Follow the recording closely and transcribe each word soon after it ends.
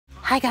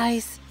Hi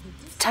guys,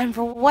 it's time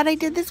for what I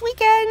did this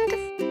weekend.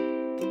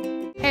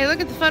 Hey, look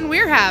at the fun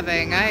we're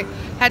having. I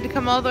had to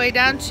come all the way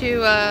down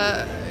to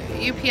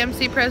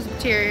UPMC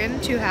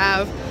Presbyterian to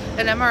have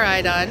an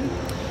MRI done.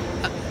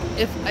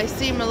 If I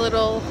seem a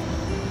little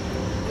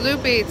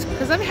loopy, it's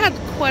because I've had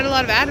quite a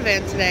lot of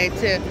Ativan today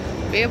to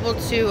be able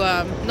to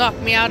knock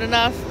me out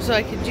enough so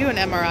I can do an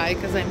MRI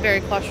because I'm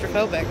very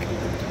claustrophobic.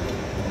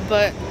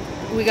 But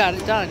we got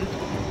it done,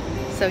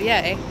 so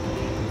yay.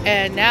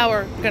 And now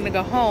we're gonna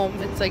go home.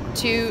 It's like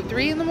 2,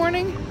 3 in the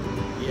morning.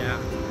 Yeah.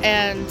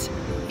 And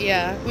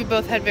yeah, we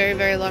both had very,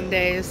 very long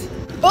days.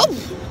 Oh!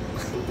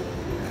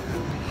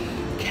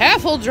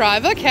 Careful,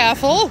 driver,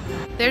 careful.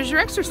 There's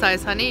your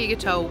exercise, honey. You get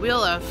to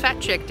wheel a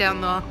fat chick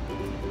down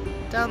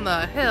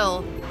the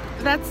hill.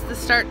 That's the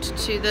start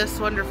to this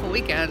wonderful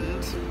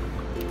weekend.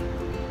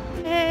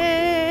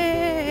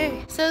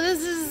 Hey! So this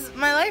is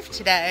my life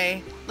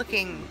today,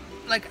 looking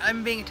like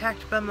I'm being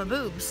attacked by my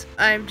boobs.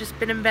 I've just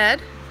been in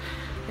bed.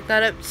 I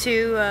got up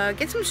to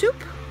get some soup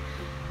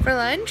for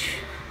lunch,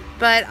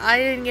 but I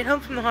didn't get home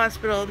from the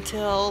hospital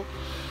until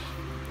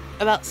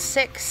about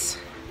 6.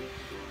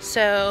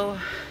 So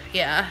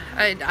yeah,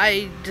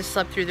 I just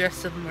slept through the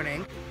rest of the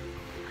morning.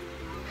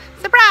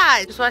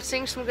 Surprise! Just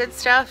watching some good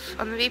stuff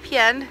on the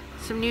VPN.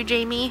 Some new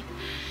Jamie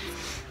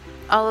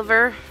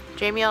Oliver,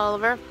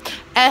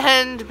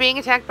 and being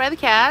attacked by the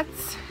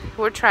cats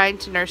who are trying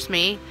to nurse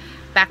me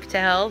back to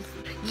health.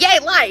 Yay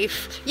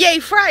life! Yay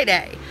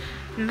Friday!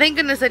 And thank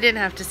goodness I didn't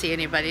have to see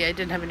anybody. I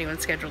didn't have anyone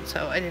scheduled,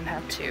 so I didn't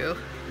have to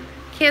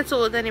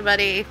cancel with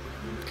anybody.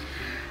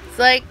 It's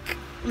like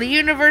the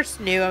universe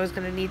knew I was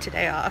going to need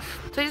today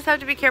off. So I just have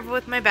to be careful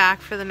with my back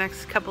for the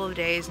next couple of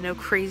days. No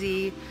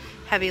crazy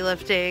heavy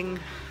lifting.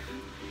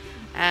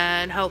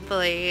 And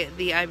hopefully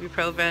the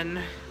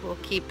ibuprofen will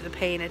keep the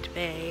pain at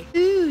bay.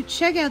 Ooh,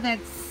 check out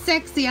that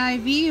sexy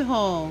IV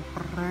hole.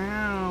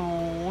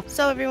 Wow.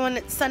 So everyone,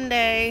 it's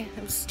Sunday.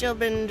 I've still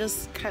been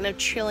just kind of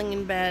chilling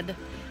in bed.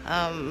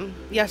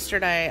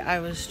 Yesterday I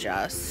was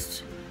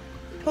just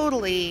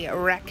totally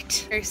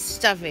wrecked. Very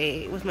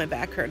stuffy with my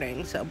back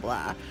hurting, so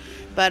blah.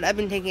 But I've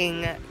been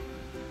taking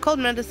cold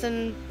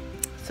medicine,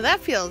 so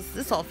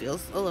this all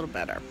feels a little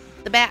better.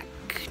 The back,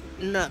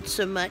 not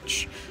so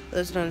much.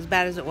 It's not as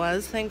bad as it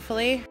was,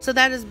 thankfully. So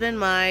that has been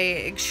my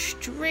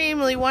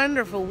extremely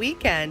wonderful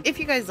weekend. If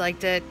you guys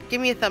liked it, give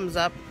me a thumbs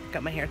up.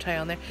 Got my hair tie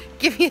on there.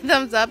 Give me a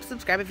thumbs up.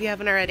 Subscribe if you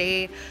haven't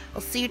already.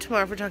 I'll see you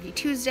tomorrow for Talkie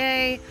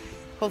Tuesday.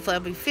 Hopefully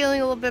I'll be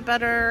feeling a little bit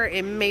better.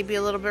 It may be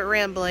a little bit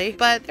rambly,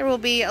 but there will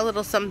be a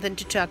little something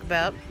to talk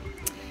about.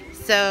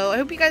 So I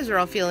hope you guys are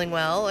all feeling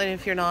well, and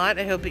if you're not,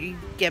 I hope you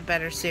get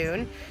better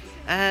soon.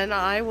 And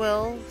I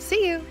will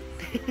see you.